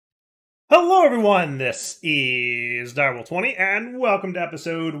Hello everyone, this is Direwolf20 and welcome to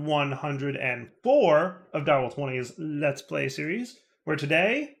episode 104 of Direwolf20's Let's Play series, where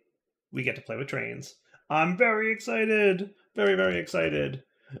today we get to play with trains. I'm very excited, very excited.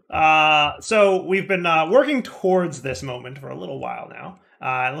 So we've been working towards this moment for a little while now.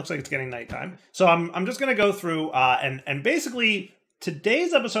 It looks like it's getting nighttime. So I'm just going to go through and basically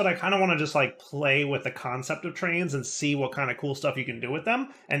today's episode, I kind of want to just like play with the concept of trains and see what kind of cool stuff you can do with them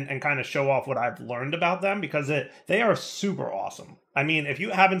and kind of show off what I've learned about them because they are super awesome. I mean, if you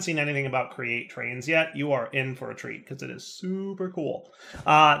haven't seen anything about Create Trains yet, you are in for a treat because it is super cool.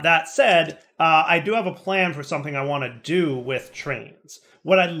 That said, I do have a plan for something I want to do with trains.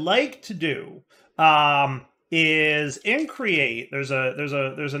 What I'd like to do is in Create, there's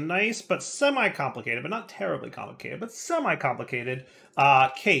a nice but semi-complicated, but not terribly complicated, but semi-complicated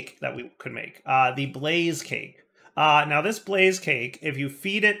cake that we could make. The blaze cake. Now this blaze cake, if you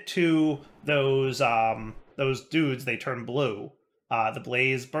feed it to those dudes, they turn blue. The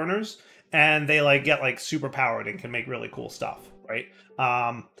blaze burners, and they like get like super powered and can make really cool stuff, right?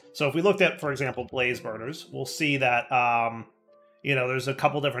 So if we looked at, for example, blaze burners, we'll see that you know, there's a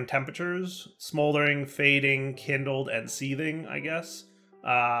couple different temperatures: smoldering, fading, kindled, and seething, I guess.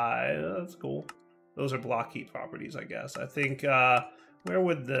 That's cool. Those are block heat properties, I guess. I think, where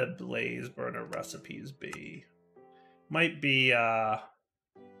would the blaze burner recipes be? Might be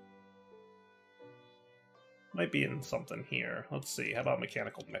in something here. Let's see. How about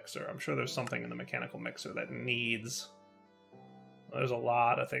mechanical mixer? I'm sure there's something in the mechanical mixer that needs... There's a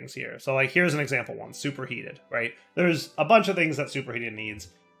lot of things here. So like, here's an example one, superheated, right? There's a bunch of things that superheated needs.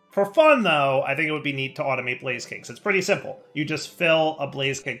 For fun though, I think it would be neat to automate blaze cakes. It's pretty simple. You just fill a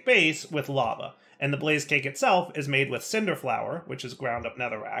blaze cake base with lava. And the blaze cake itself is made with cinder flour, which is ground up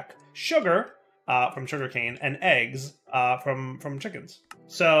netherrack, sugar from sugarcane, and eggs from chickens.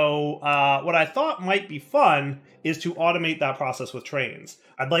 So what I thought might be fun is to automate that process with trains.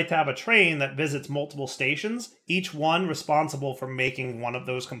 I'd like to have a train that visits multiple stations, each one responsible for making one of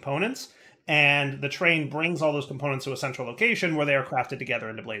those components, and the train brings all those components to a central location where they are crafted together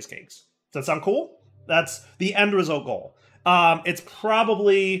into blaze cakes. Does that sound cool? That's the end result goal. It's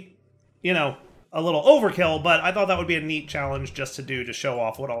probably, you know, a little overkill, but I thought that would be a neat challenge just to do to show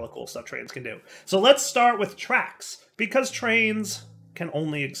off what all the cool stuff trains can do. So let's start with tracks, because trains can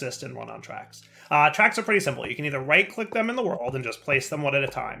only exist and run on tracks. Tracks are pretty simple. You can either right-click them in the world and just place them one at a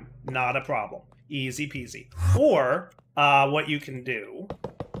time. Not a problem. Easy peasy. Or what you can do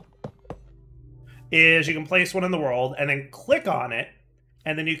is you can place one in the world and then click on it,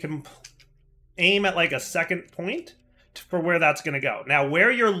 and then you can aim at like a second point for where that's going to go. Now,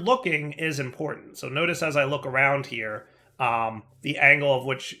 where you're looking is important. So notice as I look around here, the angle of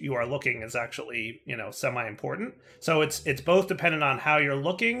which you are looking is actually, you know, semi-important. So it's both dependent on how you're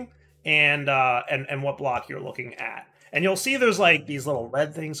looking and what block you're looking at. And you'll see there's like these little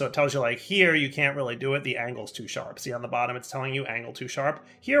red things, so it tells you like here you can't really do it, the angle's too sharp. See on the bottom it's telling you angle too sharp.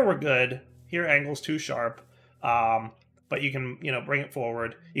 Here we're good. Here angle's too sharp. But you can, you know, bring it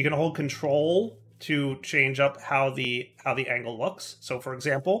forward. You can hold control to change up how the angle looks. So for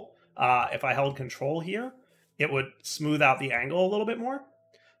example, if I held control here, it would smooth out the angle a little bit more.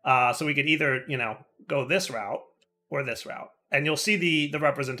 So we could either, you know, go this route or this route. And you'll see the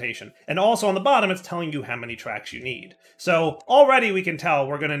representation. And also on the bottom, it's telling you how many tracks you need. So already we can tell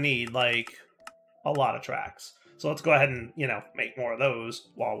we're going to need, like, a lot of tracks. So let's go ahead and, you know, make more of those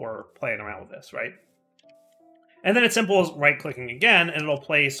while we're playing around with this, right? And then it's simple as right-clicking again, and it'll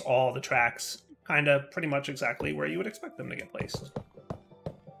place all the tracks kind of pretty much exactly where you would expect them to get placed.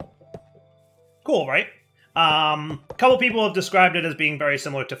 Cool, right? A couple people have described it as being very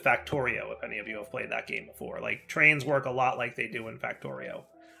similar to Factorio, if any of you have played that game before. Like, trains work a lot like they do in Factorio.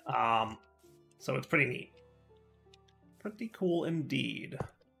 So it's pretty neat. Pretty cool indeed.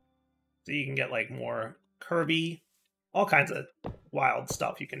 So you can get, like, more curvy, all kinds of wild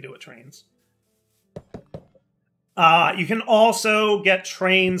stuff you can do with trains. You can also get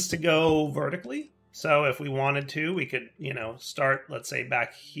trains to go vertically. So if we wanted to, we could, you know, start, let's say,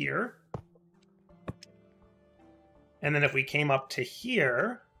 back here. And then if we came up to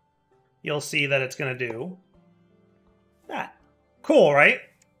here, you'll see that it's going to do that. Cool, right?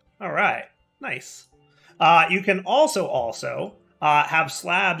 All right. Nice. You can also have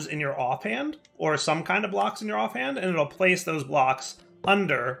slabs in your offhand or some kind of blocks in your offhand, and it'll place those blocks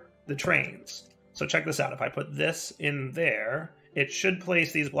under the trains. So check this out. If I put this in there, it should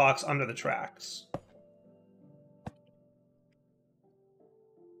place these blocks under the tracks.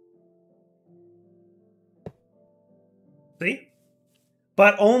 See?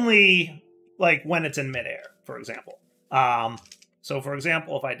 But only like when it's in midair, for example. So for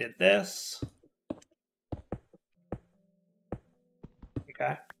example, if I did this,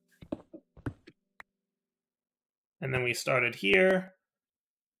 okay, and then we started here,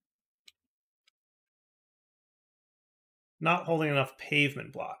 not holding enough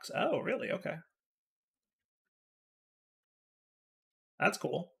pavement blocks. Oh, really? Okay. That's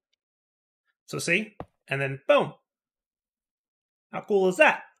cool. So see, and then boom. How cool is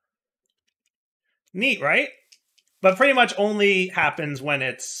that? Neat, right? But pretty much only happens when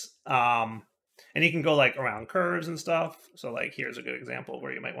it's, and you can go like around curves and stuff. So like here's a good example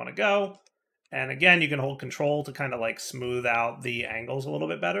where you might want to go. And again, you can hold control to kind of like smooth out the angles a little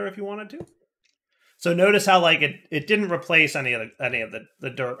bit better if you wanted to. So notice how like it didn't replace any of the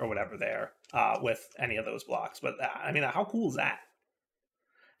dirt or whatever there with any of those blocks. But I mean, how cool is that?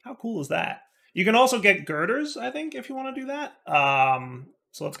 How cool is that? You can also get girders, I think, if you want to do that.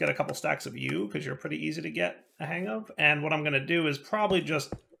 So let's get a couple stacks of you because you're pretty easy to get a hang of. And what I'm going to do is probably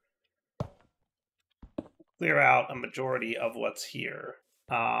just clear out a majority of what's here.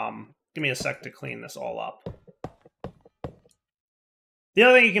 Give me a sec to clean this all up. The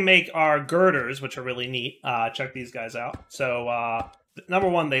other thing you can make are girders, which are really neat. Check these guys out. So number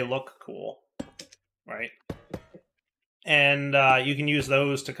one, they look cool, right? And you can use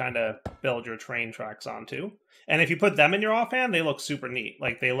those to kind of build your train tracks onto. And if you put them in your offhand, they look super neat.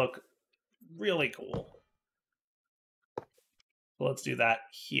 Like, they look really cool. So let's do that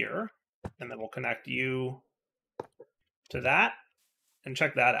here. And then we'll connect you to that. And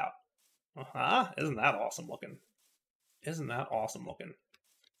check that out. Isn't that awesome looking? Isn't that awesome looking?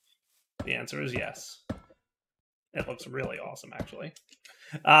 The answer is yes. It looks really awesome, actually.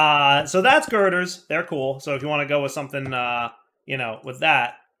 So that's girders. They're cool. So if you want to go with something, you know, with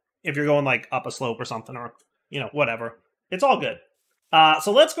that, if you're going like up a slope or something, or, you know, whatever, it's all good.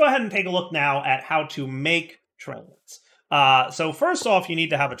 So let's go ahead and take a look now at how to make trains. So first off, you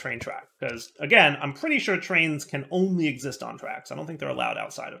need to have a train track because, again, I'm pretty sure trains can only exist on tracks. I don't think they're allowed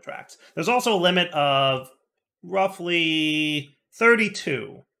outside of tracks. There's also a limit of roughly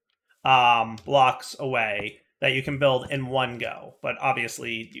 32 blocks away that you can build in one go, but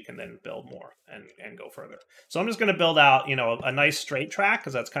obviously you can then build more and go further. So I'm just going to build out, you know, a nice straight track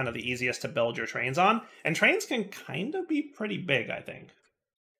because that's kind of the easiest to build your trains on. And trains can kind of be pretty big, I think.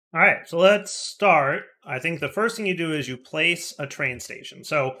 All right, so let's start. I think the first thing you do is you place a train station.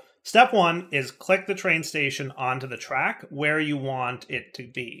 So step one is click the train station onto the track where you want it to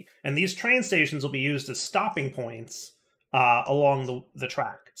be. And these train stations will be used as stopping points along the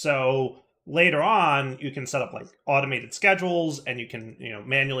track. So later on, you can set up like automated schedules and you can, you know,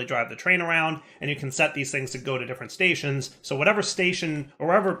 manually drive the train around and you can set these things to go to different stations. So whatever station or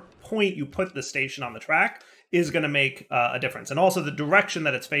wherever point you put the station on the track is going to make a difference. And also the direction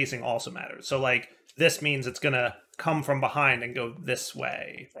that it's facing also matters. So like this means it's going to come from behind and go this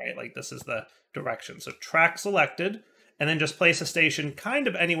way, right? Like this is the direction. So track selected, and then just place a station kind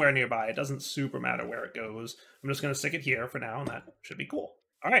of anywhere nearby. It doesn't super matter where it goes. I'm just going to stick it here for now, and that should be cool.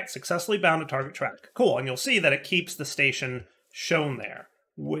 All right, successfully bound to target track. Cool, and you'll see that it keeps the station shown there,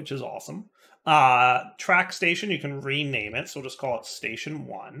 which is awesome. Track station, you can rename it, so we'll just call it Station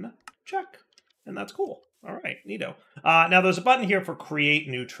 1. Check, and that's cool. All right, neato. Now there's a button here for create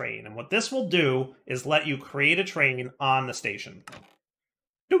new train, and what this will do is let you create a train on the station.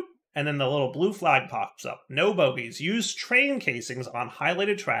 Doop. And then the little blue flag pops up. No bogies. Use train casings on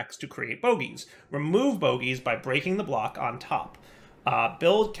highlighted tracks to create bogies. Remove bogies by breaking the block on top.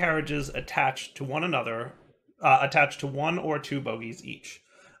 Build carriages attached to one another, attached to one or two bogies each.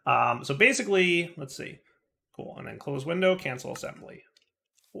 So basically, let's see. Cool. And then close window, cancel assembly.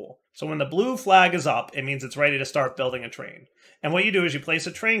 Cool. So when the blue flag is up, it means it's ready to start building a train. And what you do is you place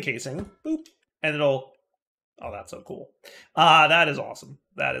a train casing, boop, and it'll... Oh, that's so cool. That is awesome.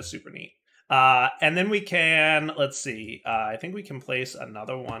 That is super neat. And then we can, let's see, I think we can place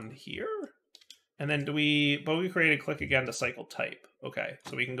another one here. And then bogie created, click again to cycle type. Okay,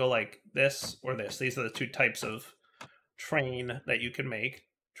 so we can go like this or this. These are the two types of train that you can make.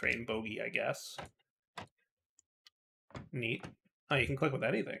 Train bogie, I guess. Neat. Oh, you can click with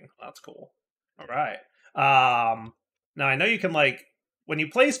anything. That's cool. All right. Now I know you can like, when you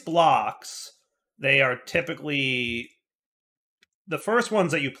place blocks, they are typically, the first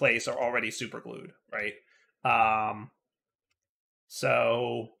ones that you place are already super glued, right?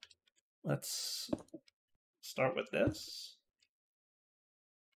 So let's start with this.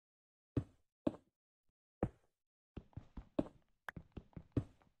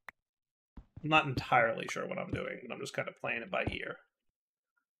 I'm not entirely sure what I'm doing, but I'm just kind of playing it by ear.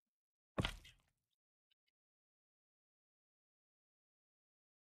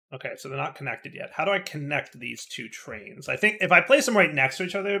 Okay, so they're not connected yet. How do I connect these two trains? I think if I place them right next to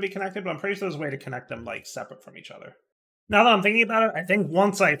each other, they would be connected, but I'm pretty sure there's a way to connect them, like, separate from each other. Now that I'm thinking about it, I think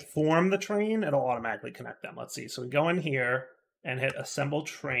once I form the train, it'll automatically connect them. Let's see. So we go in here and hit assemble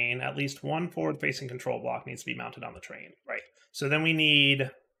train. At least one forward-facing control block needs to be mounted on the train. Right. So then we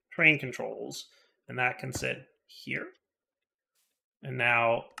need train controls, and that can sit here. And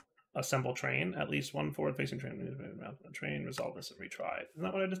now assemble train. At least one forward-facing train needs to be mounted on the train. Resolve this and retry. Isn't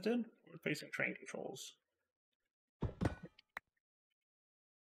that what I just did? Forward-facing train controls.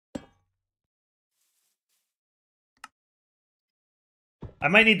 I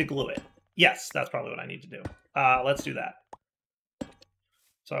might need to glue it. Yes, that's probably what I need to do. Let's do that.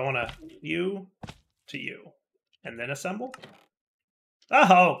 So I want to you to you, and then assemble.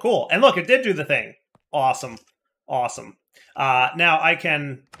 Oh, cool. And look, it did do the thing. Awesome. Awesome. Now I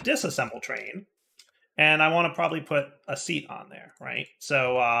can disassemble train, and I want to probably put a seat on there, right?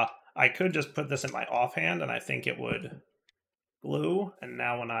 So I could just put this in my offhand, and I think it would glue. And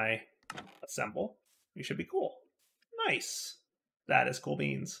now when I assemble, we should be cool. Nice. That is cool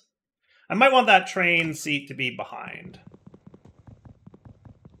beans. I might want that train seat to be behind.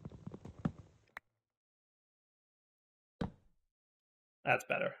 That's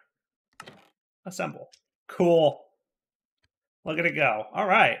better. Assemble. Cool. Look at it go. All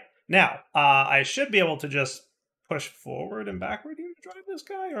right. Now, I should be able to just push forward and backward here to drive this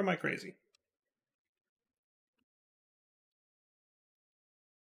guy, or am I crazy?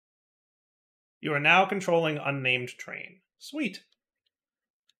 You are now controlling unnamed train. Sweet.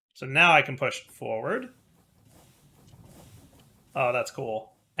 So now I can push forward. Oh, that's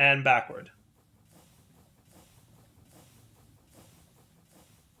cool. And backward.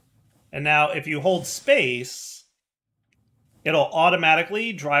 And now if you hold space, it'll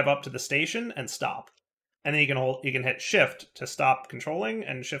automatically drive up to the station and stop. And then you can hit shift to stop controlling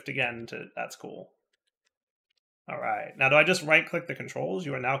and shift again to that's cool. All right. Now do I just right click the controls?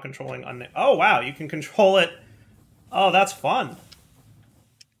 You are now controlling oh wow, you can control it. Oh, that's fun.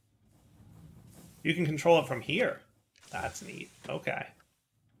 You can control it from here. That's neat. Okay.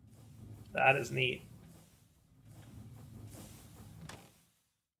 That is neat.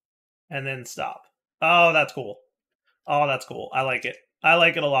 And then stop. Oh, that's cool. Oh, that's cool. I like it. I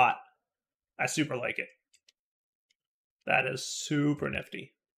like it a lot. I super like it. That is super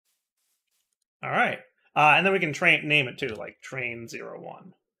nifty. All right. And then we can name it too, like train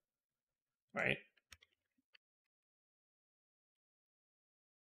 01. Right?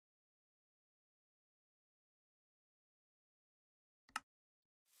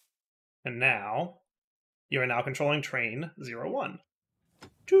 And now, you are now controlling train 01.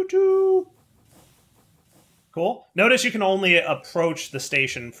 Choo-choo! Cool. Notice you can only approach the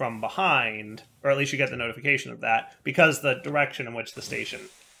station from behind, or at least you get the notification of that, because the direction in which the station...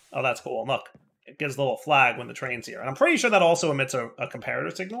 Oh, that's cool. And look, it gives a little flag when the train's here. And I'm pretty sure that also emits a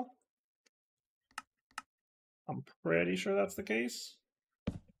comparator signal. I'm pretty sure that's the case.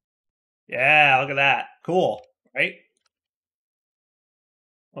 Yeah, look at that. Cool, right?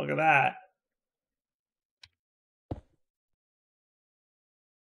 Look at that.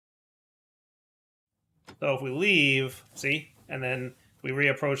 So if we leave, see, and then we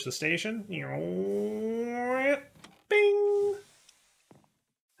reapproach the station, bing!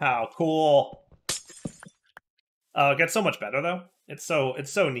 How cool! Oh, it gets so much better though. It's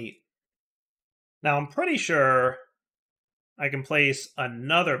so neat. Now I'm pretty sure I can place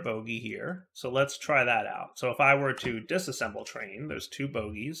another bogey here. So let's try that out. So if I were to disassemble train, there's two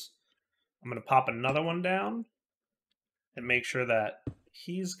bogies. I'm going to pop another one down and make sure that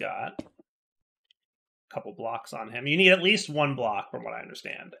he's got a couple blocks on him. You need at least one block from what I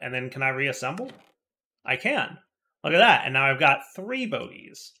understand. And then can I reassemble? I can. Look at that. And now I've got three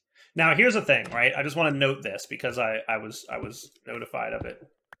bogies. Now here's the thing, right? I just want to note this because I was notified of it.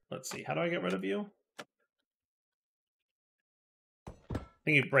 Let's see. How do I get rid of you? I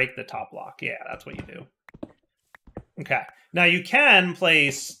think you break the top block. Yeah, that's what you do. Okay. Now you can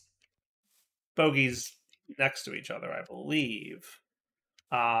place bogies next to each other, I believe.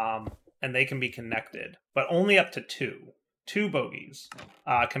 And they can be connected, but only up to two. Two bogies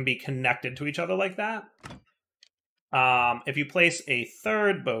can be connected to each other like that. If you place a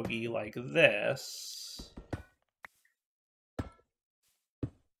third bogey like this,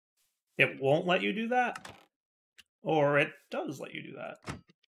 it won't let you do that. Or it does let you do that.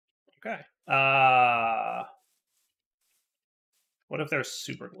 Okay. What if they're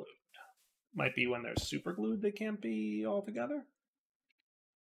super glued? Might be when they're super glued they can't be all together.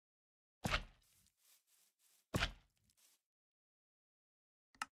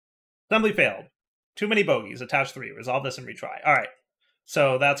 Assembly failed. Too many bogies. Attach 3. Resolve this and retry. All right.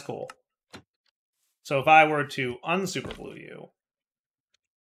 So that's cool. So if I were to unsuperglue you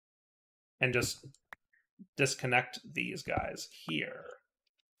and just disconnect these guys here,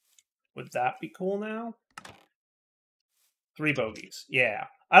 would that be cool now? 3 bogeys. Yeah.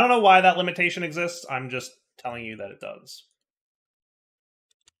 I don't know why that limitation exists. I'm just telling you that it does.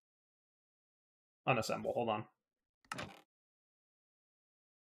 Unassemble. Hold on.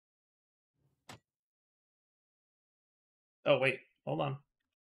 Oh, wait. Hold on.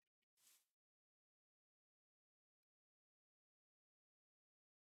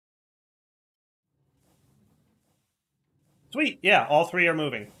 Sweet. Yeah, all 3 are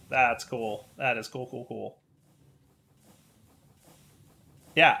moving. That's cool. That is cool, cool, cool.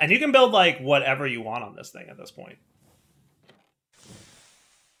 Yeah, and you can build, like, whatever you want on this thing at this point.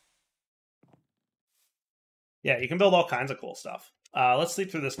 Yeah, you can build all kinds of cool stuff. Let's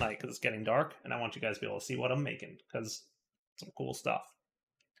sleep through this night because it's getting dark, and I want you guys to be able to see what I'm making because some cool stuff.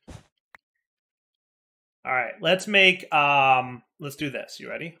 All right, let's make. Let's do this. You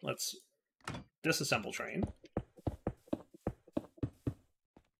ready? Let's disassemble train.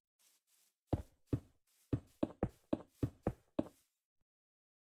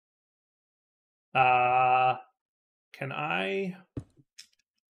 Can I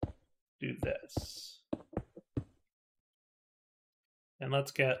do this? And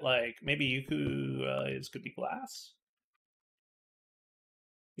let's get, like, maybe Yuku is could be glass.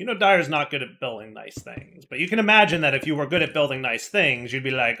 You know, Dyer's not good at building nice things, but you can imagine that if you were good at building nice things, you'd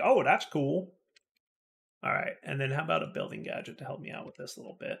be like, oh, that's cool. All right, and then how about a building gadget to help me out with this a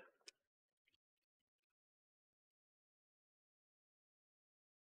little bit?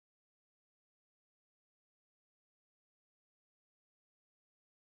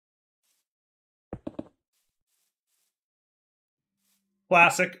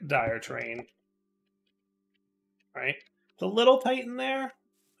 Classic Dyer train. Right? It's a little tight in there. I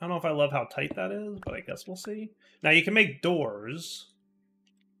don't know if I love how tight that is, but I guess we'll see. Now you can make doors.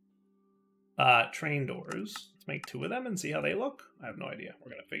 Train doors. Let's make 2 of them and see how they look. I have no idea.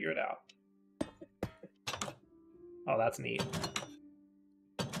 We're going to figure it out. Oh, that's neat.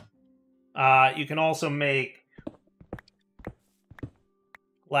 You can also make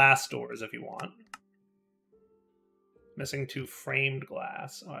glass doors if you want. Missing 2 framed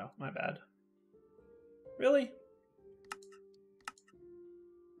glass. Oh, my bad. Really?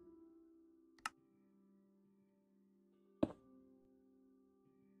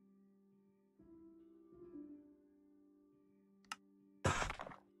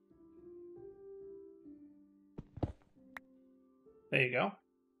 There you go.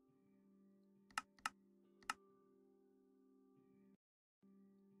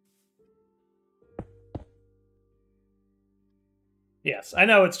 Yes, I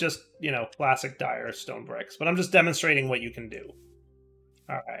know it's just, you know, classic Dyer stone bricks, but I'm just demonstrating what you can do.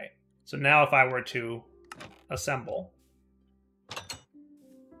 All right. So now if I were to assemble.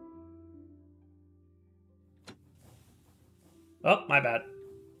 Oh, my bad.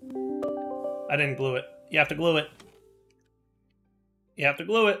 I didn't glue it. You have to glue it. You have to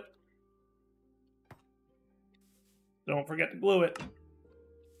glue it. Don't forget to glue it.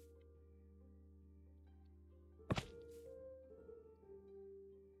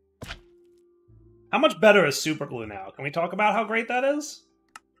 How much better is super glue now? Can we talk about how great that is?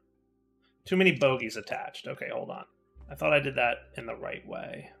 Too many bogeys attached. Okay, hold on. I thought I did that in the right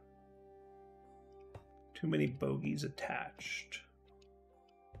way. Too many bogeys attached.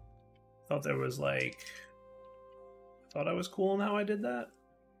 Thought there was like... Thought I was cool in how I did that.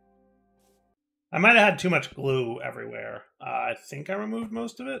 I might have had too much glue everywhere. I think I removed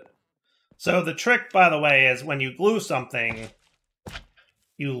most of it. So the trick, by the way, is when you glue something,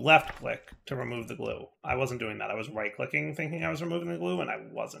 you left-click to remove the glue. I wasn't doing that. I was right-clicking thinking I was removing the glue, and I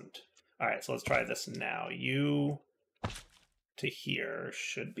wasn't. All right, so let's try this now. You to here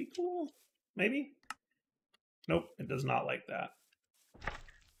should be cool, maybe? Nope, it does not like that.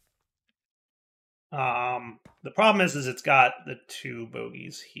 The problem is it's got the 2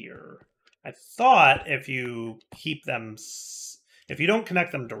 bogeys here. I thought if you keep them, if you don't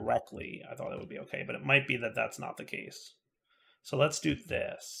connect them directly, I thought it would be okay, but it might be that that's not the case. So let's do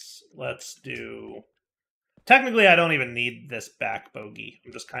this. Let's do... Technically, I don't even need this back bogey.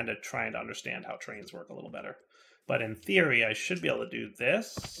 I'm just kind of trying to understand how trains work a little better. But in theory, I should be able to do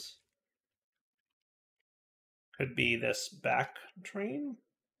this. Could be this back train.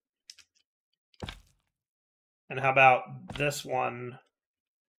 And how about this one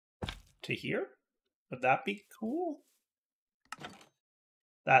to here? Would that be cool?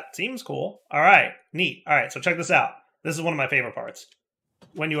 That seems cool. All right, neat. All right, so check this out. This is one of my favorite parts.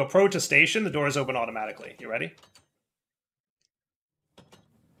 When you approach a station, the doors open automatically. You ready?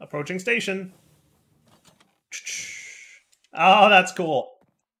 Approaching station. Oh, that's cool.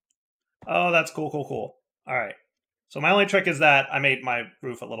 Oh, that's cool, cool, cool. All right. So my only trick is that I made my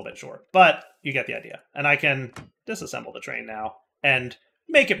roof a little bit short, but you get the idea. And I can disassemble the train now and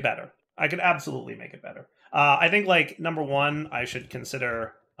make it better. I could absolutely make it better. I think, like, number one, I should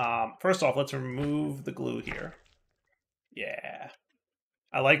consider, first off, let's remove the glue here. Yeah.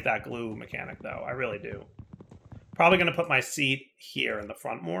 I like that glue mechanic, though. I really do. Probably going to put my seat here in the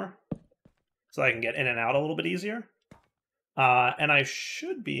front more so I can get in and out a little bit easier. And I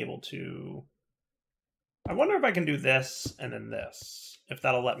should be able to... I wonder if I can do this and then this, if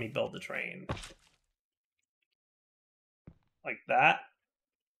that'll let me build the train. Like that.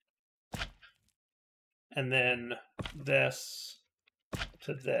 And then this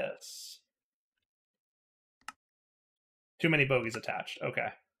to this. Too many bogies attached. Okay.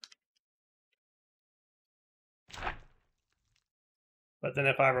 But then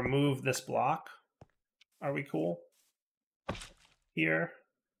if I remove this block, are we cool? Here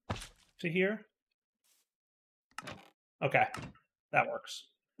to here? Okay, that works.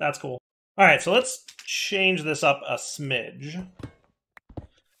 That's cool. All right, so let's change this up a smidge.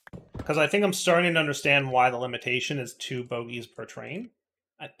 Because I think I'm starting to understand why the limitation is 2 bogies per train,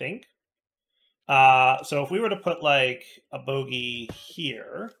 I think. So if we were to put, like, a bogie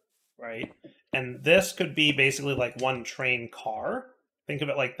here, right? And this could be basically like 1 train car. Think of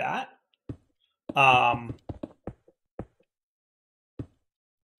it like that.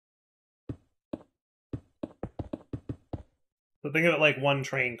 So think of it like 1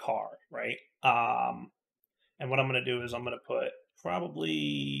 train car, right? And what I'm going to do is I'm going to put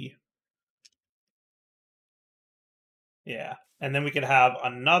probably... Yeah. And then we could have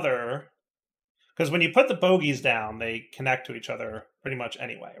another... Because when you put the bogies down, they connect to each other pretty much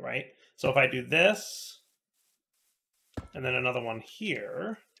anyway, right? So if I do this, and then another one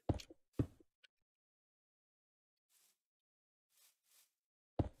here...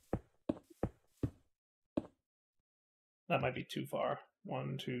 That might be too far.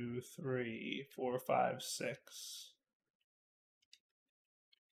 1, 2, 3, 4, 5, 6.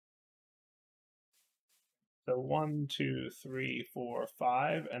 So 1, 2, 3, 4,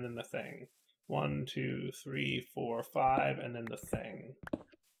 5, and then the thing. 1, 2, 3, 4, 5, and then the thing.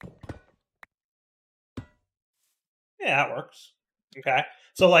 Yeah, that works. Okay.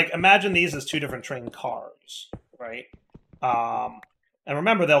 So, like, imagine these as 2 different train cars, right? And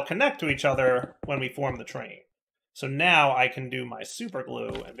remember, they'll connect to each other when we form the train. So now I can do my super glue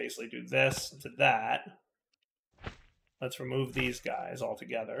and basically do this to that. Let's remove these guys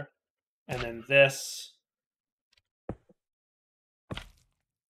altogether. And then this,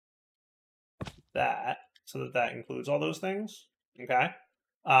 that, so that that includes all those things. Okay.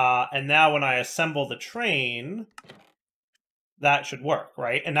 And now when I assemble the train, that should work,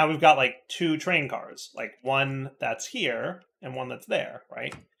 right? And now we've got like 2 train cars, like one that's here and one that's there,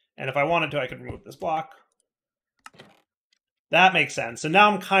 right? And if I wanted to, I could remove this block. That makes sense. So now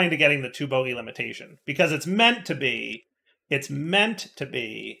I'm kind of getting the 2 bogie limitation because it's meant to be,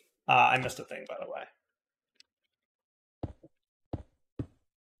 I missed a thing, by the way.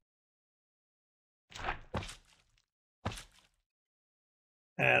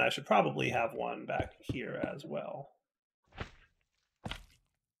 And I should probably have one back here as well.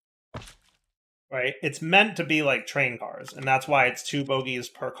 Right? It's meant to be like train cars, and that's why it's 2 bogies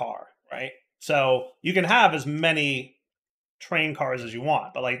per car, right? So you can have as many train cars as you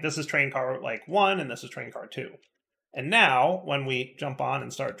want, but like this is train car like 1 and this is train car 2. And now when we jump on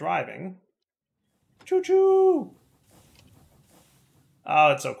and start driving, choo-choo!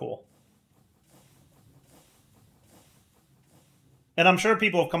 Oh, it's so cool. And I'm sure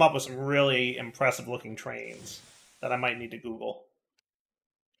people have come up with some really impressive looking trains that I might need to Google.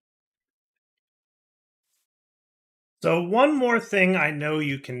 So one more thing I know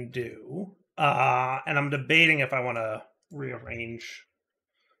you can do, and I'm debating if I want to rearrange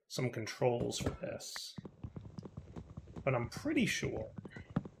some controls for this, but I'm pretty sure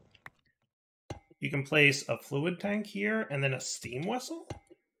you can place a fluid tank here and then a steam whistle.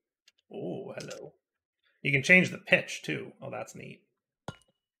 Oh, hello. You can change the pitch too. Oh, that's neat.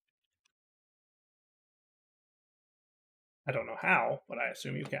 I don't know how, but I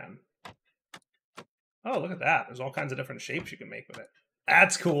assume you can. Oh, look at that. There's all kinds of different shapes you can make with it.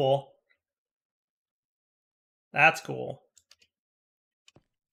 That's cool. That's cool.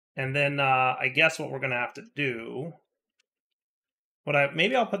 And then I guess what we're going to have to do...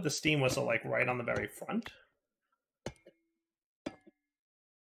 maybe I'll put the steam whistle like right on the very front.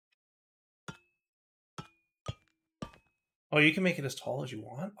 Oh, you can make it as tall as you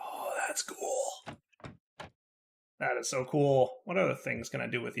want? Oh, that's cool. That is so cool. What other things can I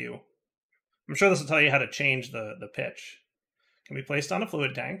do with you? I'm sure this will tell you how to change the pitch. Can be placed on a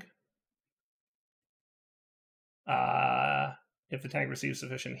fluid tank. If the tank receives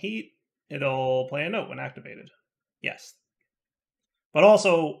sufficient heat, it'll play a note when activated. Yes. But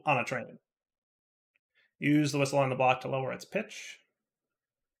also on a train. Use the whistle on the block to lower its pitch.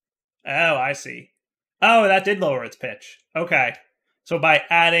 Oh, I see. Oh, that did lower its pitch. Okay. So by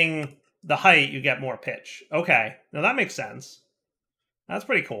adding the height, you get more pitch. Okay. Now that makes sense. That's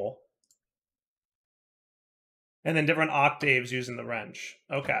pretty cool. And then different octaves using the wrench.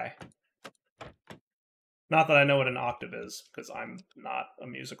 Okay. Not that I know what an octave is, because I'm not a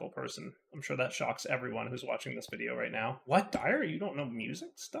musical person. I'm sure that shocks everyone who's watching this video right now. What, Dyer? You don't know music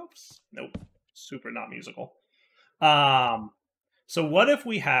stuffs? Nope. Super not musical. So what if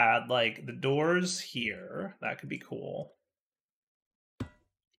we had, like, the doors here? That could be cool.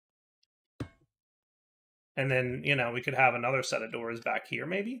 And then, you know, we could have another set of doors back here,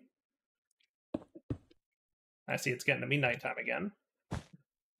 maybe? I see it's getting to be nighttime again.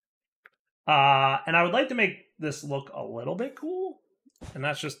 And I would like to make this look a little bit cool. And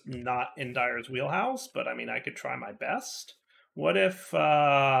that's just not in Dyer's wheelhouse, but I mean, I could try my best. What if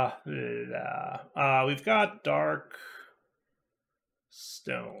we've got dark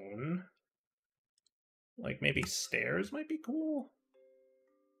stone. Like maybe stairs might be cool.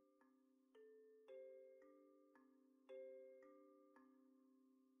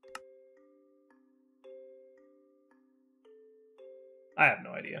 I have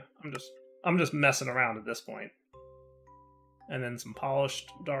no idea. I'm just messing around at this point. And then some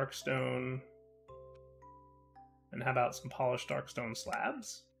polished dark stone. And how about some polished dark stone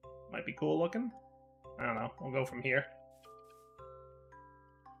slabs? Might be cool looking. I don't know. We'll go from here.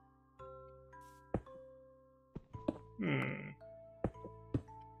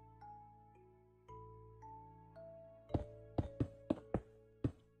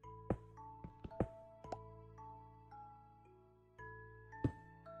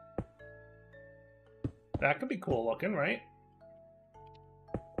 That could be cool looking, right?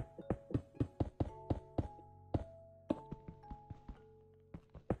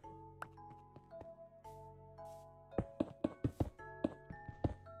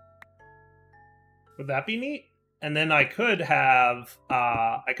 Would that be neat? And then I could have,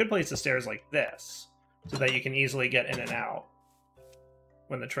 I could place the stairs like this, so that you can easily get in and out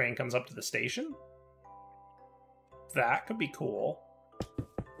when the train comes up to the station. That could be cool.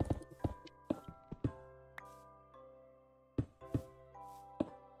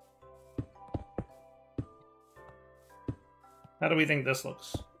 How do we think this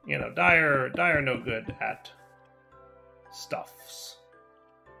looks? You know, Dyer no good at stuffs.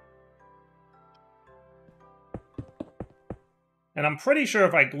 And I'm pretty sure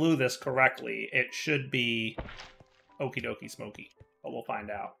if I glue this correctly, it should be okie dokie smoky. But we'll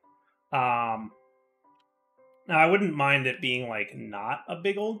find out. Now, I wouldn't mind it being, like, not a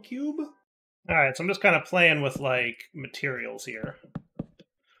big old cube. Alright, so I'm just kind of playing with, like, materials here.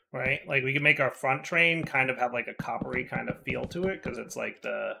 Right? Like, we can make our front train kind of have, like, a coppery kind of feel to it, because it's, like,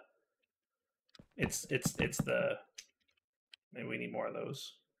 the... It's the... Maybe we need more of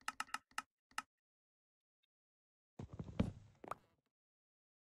those.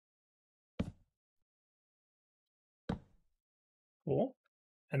 Cool.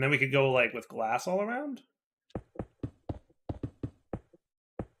 And then we could go, like, with glass all around.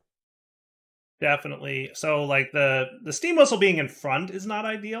 Definitely. So, like, the steam whistle being in front is not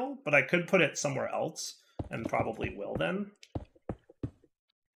ideal, but I could put it somewhere else, and probably will then.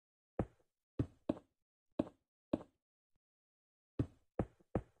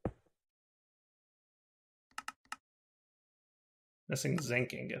 Missing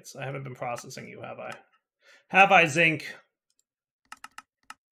zinc ingots. I haven't been processing you, have I? Have I, zinc?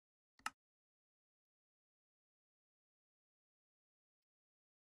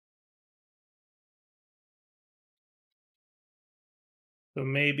 So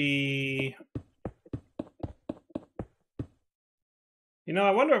maybe... You know,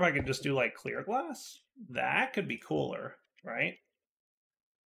 I wonder if I could just do, like, clear glass? That could be cooler, right?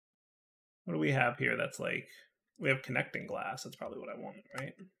 What do we have here that's, like... We have connecting glass. That's probably what I want,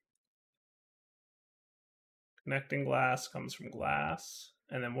 right? Connecting glass comes from glass.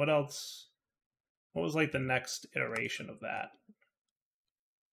 And then what else? What was, like, the next iteration of that?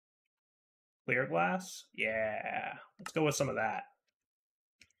 Clear glass? Yeah. Let's go with some of that.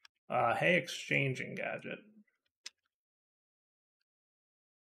 Hey, exchanging gadget.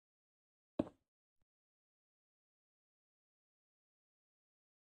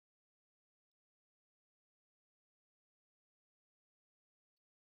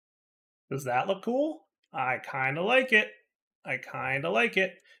 Does that look cool? I kind of like it. I kind of like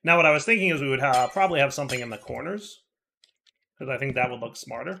it. Now, what I was thinking is we would probably have something in the corners, because I think that would look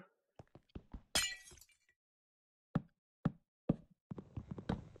smarter.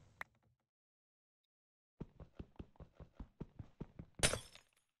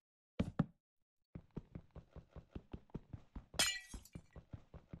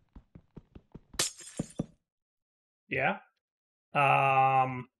 Yeah.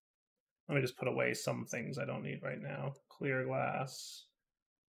 Let me just put away some things I don't need right now. Clear glass.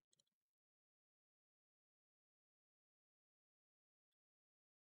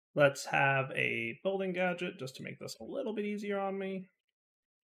 Let's have a building gadget just to make this a little bit easier on me.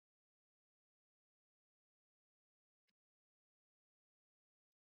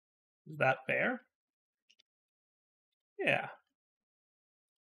 Is that fair? Yeah.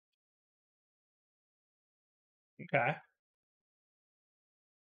 Okay.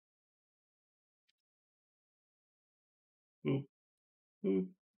 Boop, boop,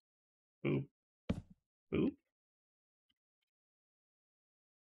 boop, boop.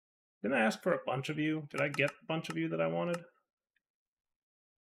 Didn't I ask for a bunch of you? Did I get a bunch of you that I wanted?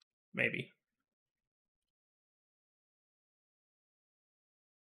 Maybe.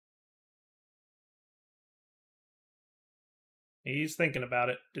 He's thinking about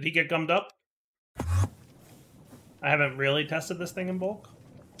it. Did he get gummed up? I haven't really tested this thing in bulk.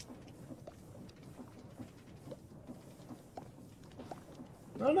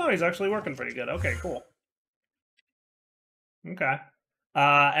 Oh no, he's actually working pretty good. Okay, cool. Okay.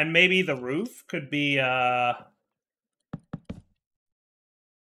 And maybe the roof could be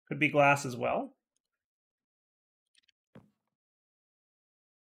glass as well.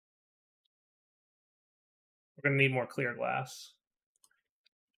 We're gonna need more clear glass.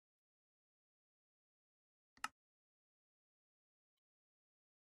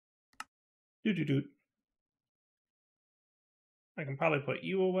 Doot. I can probably put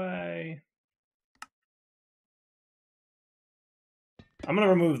you away. I'm gonna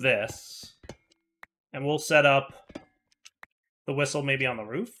remove this, and we'll set up the whistle maybe on the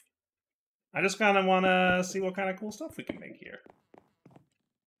roof. I just kind of want to see what kind of cool stuff we can make here.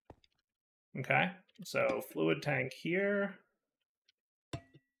 Okay, so fluid tank here.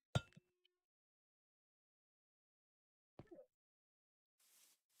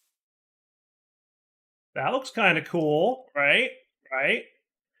 That looks kind of cool, right? Right.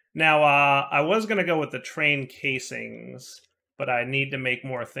 Now, I was going to go with the train casings, but I need to make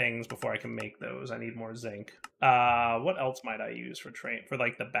more things before I can make those. I need more zinc. What else might I use for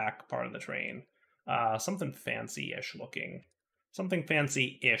like the back part of the train? Something fancy-ish looking. Something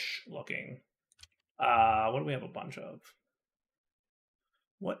fancy-ish looking. What do we have a bunch of?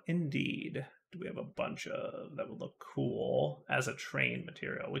 What indeed do we have a bunch of that would look cool as a train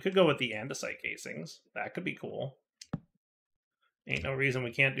material? We could go with the andesite casings. That could be cool. Ain't no reason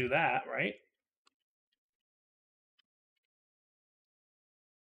we can't do that, right?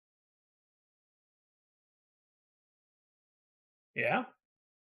 Yeah.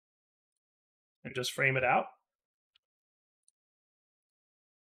 And just frame it out.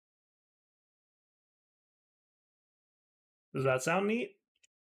 Does that sound neat?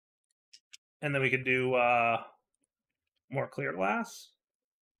 And then we could do more clear glass.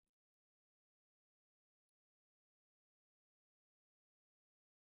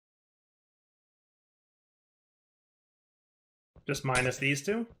 Just minus these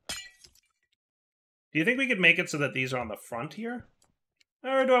two. Do you think we could make it so that these are on the front here?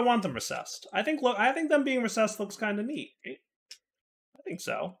 Or do I want them recessed? I think them being recessed looks kind of neat. Right? I think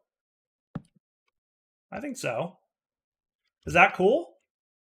so. I think so. Is that cool?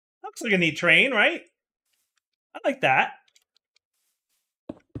 Looks like a neat train, right? I like that.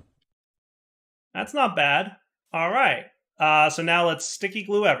 That's not bad. All right. So now let's sticky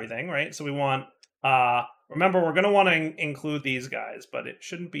glue everything, right? So we want, remember, we're going to want to include these guys, but it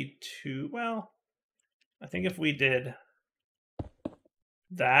shouldn't be too, well, I think if we did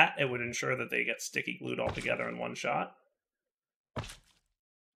that, it would ensure that they get sticky glued all together in one shot.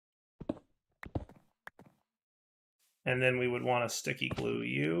 And then we would want to sticky glue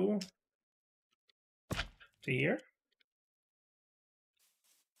you to here.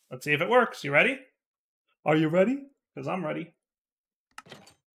 Let's see if it works. You ready? Are you ready? Because I'm ready.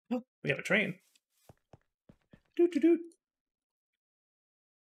 Oh, we have a train. Doot doot doot.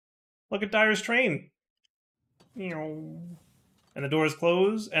 Look at Dyer's train. And the doors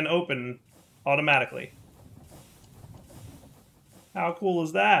close and open automatically. How cool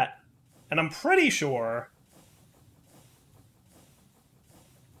is that? And I'm pretty sure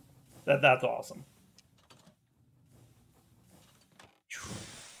that that's awesome.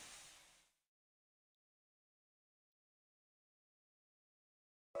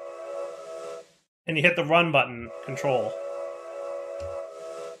 And you hit the run button, control,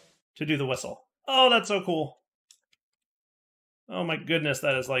 to do the whistle. Oh, that's so cool. Oh my goodness,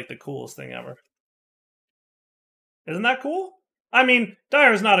 that is like the coolest thing ever. Isn't that cool? I mean,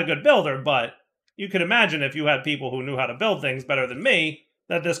 Dyer's not a good builder, but you could imagine if you had people who knew how to build things better than me,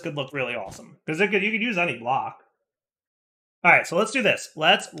 that this could look really awesome. Because you could use any block. All right, so let's do this.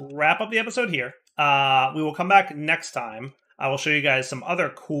 Let's wrap up the episode here. We will come back next time. I will show you guys some other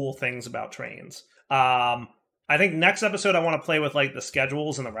cool things about trains. I think next episode I want to play with like the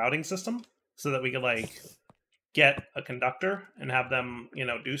schedules and the routing system so that we could like get a conductor and have them, you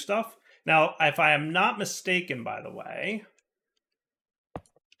know, do stuff. Now, if I am not mistaken, by the way,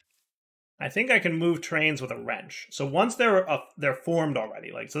 I think I can move trains with a wrench. So once they're formed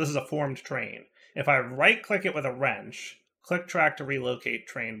already, like, so this is a formed train. If I right-click it with a wrench, click track to relocate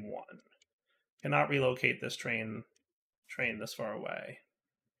train 1. Cannot relocate this train this far away.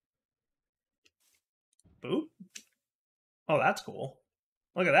 Boop. Oh, that's cool.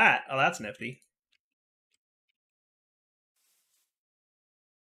 Look at that. Oh, that's nifty.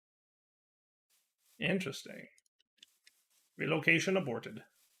 Interesting. Relocation aborted.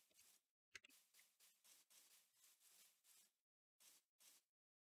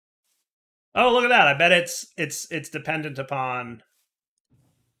 Oh, look at that. I bet it's dependent upon.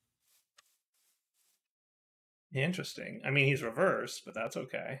 Interesting. I mean, he's reversed, but that's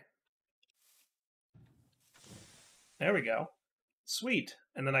okay. There we go. Sweet.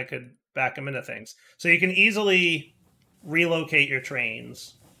 And then I could back him into things. So you can easily relocate your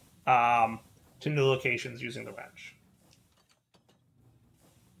trains to new locations using the wrench.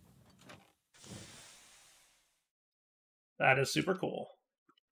 That is super cool.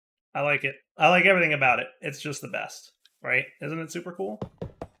 I like it. I like everything about it. It's just the best, right? Isn't it super cool?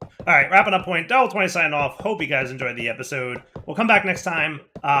 All right, wrapping up point. Darwell 20 signing off. Hope you guys enjoyed the episode. We'll come back next time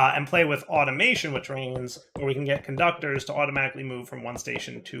and play with automation with trains, where we can get conductors to automatically move from one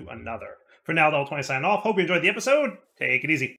station to another. For now, Darwell 20 signing off. Hope you enjoyed the episode. Take it easy.